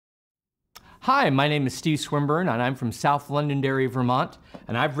Hi, my name is Steve Swinburne, and I'm from South Londonderry, Vermont,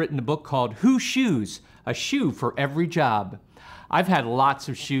 and I've written a book called Whose Shoes? A Shoe for Every Job. I've had lots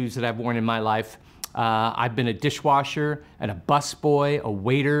of shoes that I've worn in my life. I've been a dishwasher and a busboy, a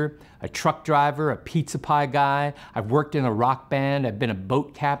waiter, a truck driver, a pizza pie guy. I've worked in a rock band. I've been a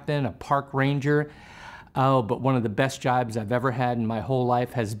boat captain, a park ranger. Oh, but one of the best jobs I've ever had in my whole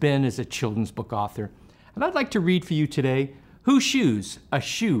life has been as a children's book author. And I'd like to read for you today, Whose Shoes? A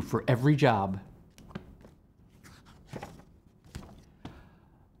Shoe for Every Job.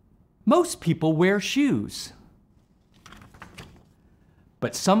 Most people wear shoes,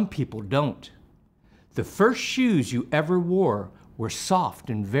 but some people don't. The first shoes you ever wore were soft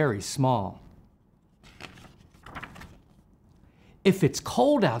and very small. If it's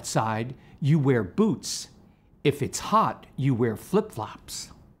cold outside, you wear boots. If it's hot, you wear flip-flops.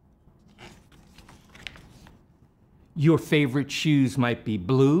 Your favorite shoes might be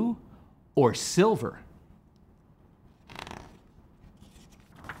blue or silver.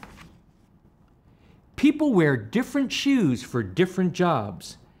 People wear different shoes for different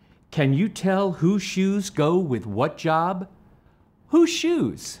jobs. Can you tell whose shoes go with what job? Whose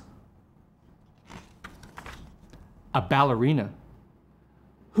shoes? A ballerina.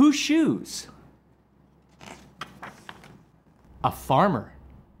 Whose shoes? A farmer.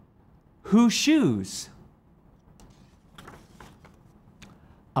 Whose shoes?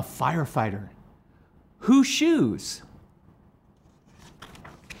 A firefighter. Whose shoes?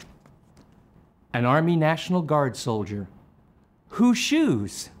 An Army National Guard soldier. Whose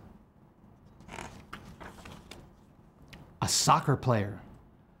shoes? A soccer player.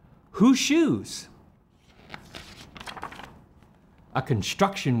 Whose shoes? A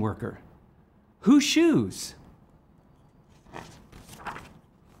construction worker. Whose shoes?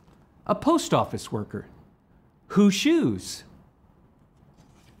 A post office worker. Whose shoes?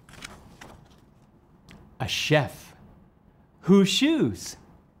 A chef. Whose shoes?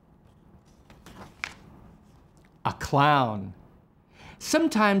 A clown.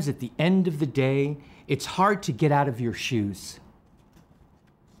 Sometimes at the end of the day, it's hard to get out of your shoes.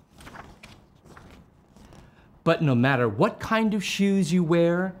 But no matter what kind of shoes you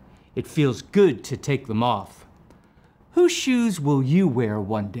wear, it feels good to take them off. Whose shoes will you wear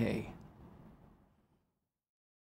one day?